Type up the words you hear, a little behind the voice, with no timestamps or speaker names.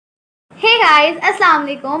Hey guys, Assalamu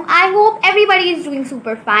alaikum. I hope everybody is doing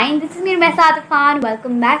super fine. This is me, Rumaisah Atif.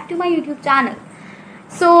 Welcome back to my YouTube channel.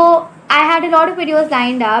 So I had a lot of videos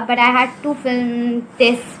lined up, but I had to film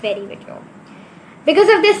this very video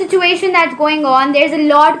because of this situation that's going on. There's a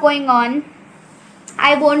lot going on.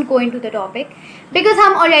 I won't go into the topic because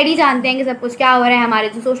हम already जानते हैं कि सब कुछ क्या हो रहा है. हमारे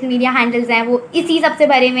जो सोशल मीडिया हैंडल्स हैं वो इसी सबसे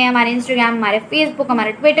भरे में. हमारे इंस्टाग्राम, हमारे फेसबुक,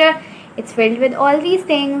 हमारे Twitter, it's filled with all these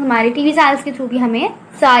things. हमारे टीवी चैनल्स के थ्रू भी हमें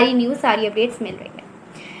सारी न्यूज़, सारी अपडेट्स मिल रही है.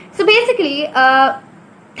 सो बेसिकली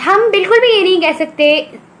हम बिल्कुल भी ये नहीं कह सकते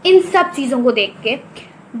इन सब चीज़ों को देख के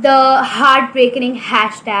the heart breaking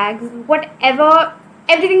hashtags what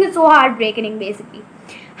ever everything is so heart breaking. Basically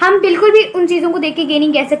हम बिल्कुल भी उन चीज़ों को देख के ये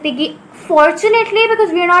नहीं कह सकते कि fortunately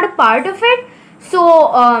because we are not a part of it so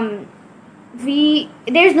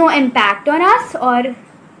there is no impact on us और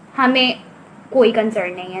हमें कोई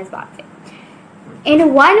कंसर्न नहीं है इस बात से. इन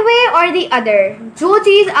वन वे और द अदर जो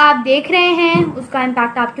चीज़ आप देख रहे हैं उसका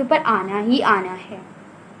इम्पैक्ट आपके ऊपर आना ही आना है.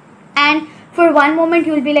 And for one moment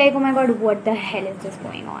you will be like, oh my God, what the hell is this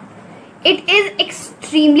going on. It is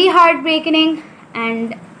extremely heart breaking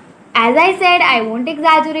and as I said, I won't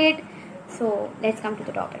exaggerate. So let's come to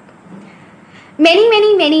the topic.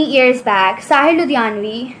 Many years back, साहिल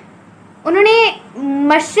लुधियानवी, उन्होंने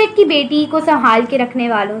मशरिक की बेटी को संभाल के रखने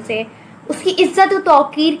वालों से, उसकी इज्जत और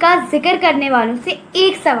तौकीर का जिक्र करने वालों से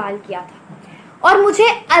एक सवाल किया था. और मुझे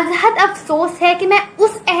अजहद अफसोस है कि मैं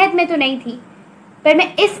उस अहद में तो नहीं थी, पर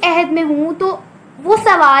मैं इस अहद में हूँ. तो वो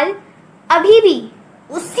सवाल अभी भी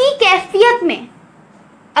उसी कैफियत में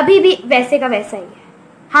अभी भी वैसे का वैसा ही है.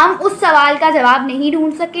 हम उस सवाल का जवाब नहीं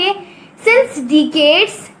ढूंढ सके. Since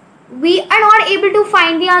decades we are not able to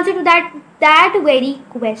find the answer to that very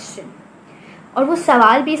question. और वो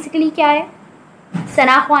सवाल बेसिकली क्या है?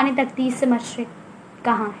 सना ख्वान तकदीस से मशरिक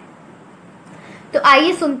कहाँ है? तो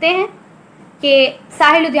आइए सुनते हैं कि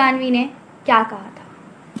साहिल लुधियानवी ने क्या कहा था.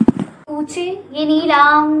 पूछे ये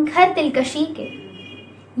नीलाम घर दिलकशी के,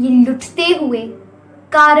 ये लुटते हुए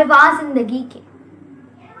कारवां जिंदगी के,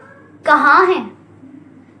 कहाँ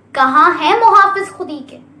है मुहाफिज खुदी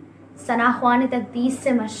के, सना ख्वान तकदीस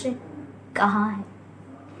से मशरिक कहाँ है?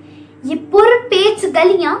 ये पुरपेच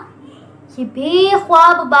गलियां, ये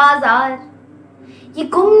बेख्वाब बाजार, ये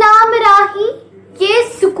गुमनाम राही, ये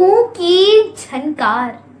सुकून की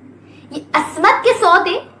झनकार, ये असमत के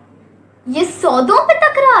सौदे, ये सौदों पे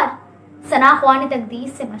तकरार, सना ख्वान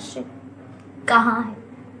तकदीस से मशरिक कहाँ है?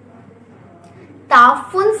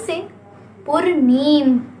 ताफुन से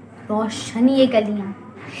पुरनीम रोशन ये गलियां,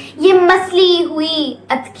 ये मसली हुई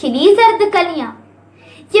अतखिली जर्द कलियां,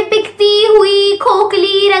 ये बिकती हुई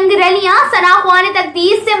खोखली रंगरलियां, सना ख्वान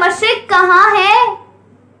तकदीस से मशरिक कहाँ है?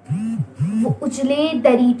 वो उजले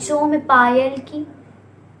दरीचों में पायल की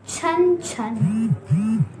छन छन,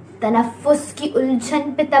 तनफ्फुस की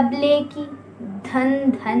उलझन पे तबले की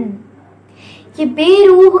धन धन, ये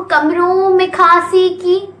बेरूह कमरों में खांसी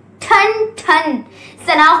की ठन ठन,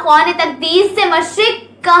 सना ख्वान तकदीस से मशरिक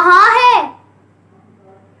कहाँ है?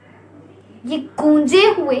 ये गूंजे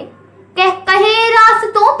हुए कहे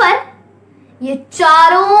रास्तों पर, ये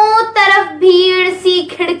चारों तरफ भीड़ सी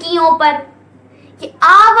खिड़कियों पर, ये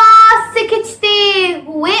आवाज से खिंचते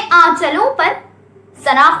हुए आंचलों पर,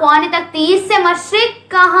 सना ख्वान तकदीस से मशरिक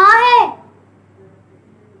कहाँ है?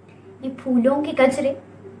 ये फूलों के गजरे,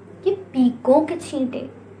 ये पीकों के छींटे,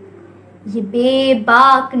 ये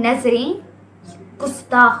बेबाक नजरें,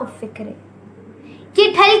 गुस्ताख फिक्रे,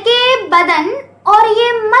 ये ढलके बदन और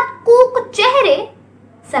ये मतकूक चेहरे,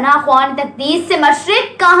 सना ख्वान तकदीस से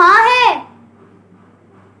मशरिक कहाँ है?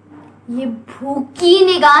 ये भूखी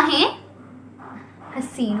निगाहें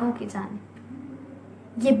हसीनों की जानिब,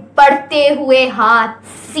 ये बढ़ते हुए हाथ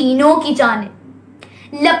सीनों की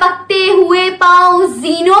जानिब, लपकते हुए पांव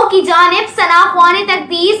जीनों की जानिब, सना ख्वान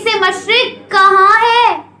तकदीस से मशरिक कहाँ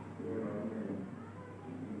है?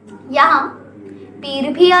 यहाँ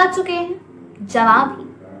पीर भी आ चुके हैं, जवां भी,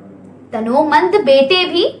 तनोमंद बेटे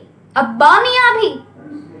भी, अब्बा मियाँ भी,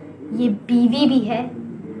 ये बीवी भी है,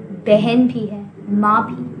 बहन भी है, माँ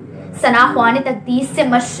भी, सना ख्वान तकदीस से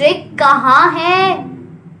मशरिक कहाँ है?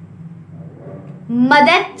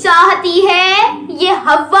 मदद चाहती है ये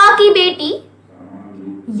हव्वा की बेटी,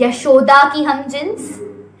 यशोदा की हमजिन्स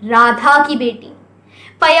राधा की बेटी,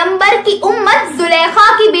 पैगंबर की उम्मत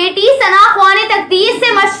जुलेखा की बेटी, सना ख्वान तकदीस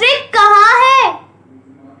से मशरिक कहाँ है?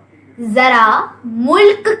 जरा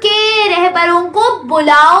मुल्क के रहबरों को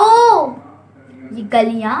बुलाओ, ये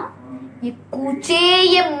गलियां, ये कूचे,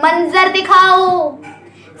 ये मंजर दिखाओ,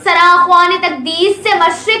 सना ख्वान तकदीस से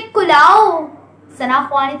मशरिक को लाओ. सना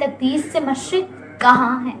ख्वान तकदीस से मशरिक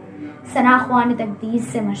कहाँ है? सना ख्वान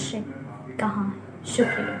तकदीस से मशरिक कहाँ है?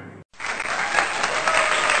 शुक्रिया.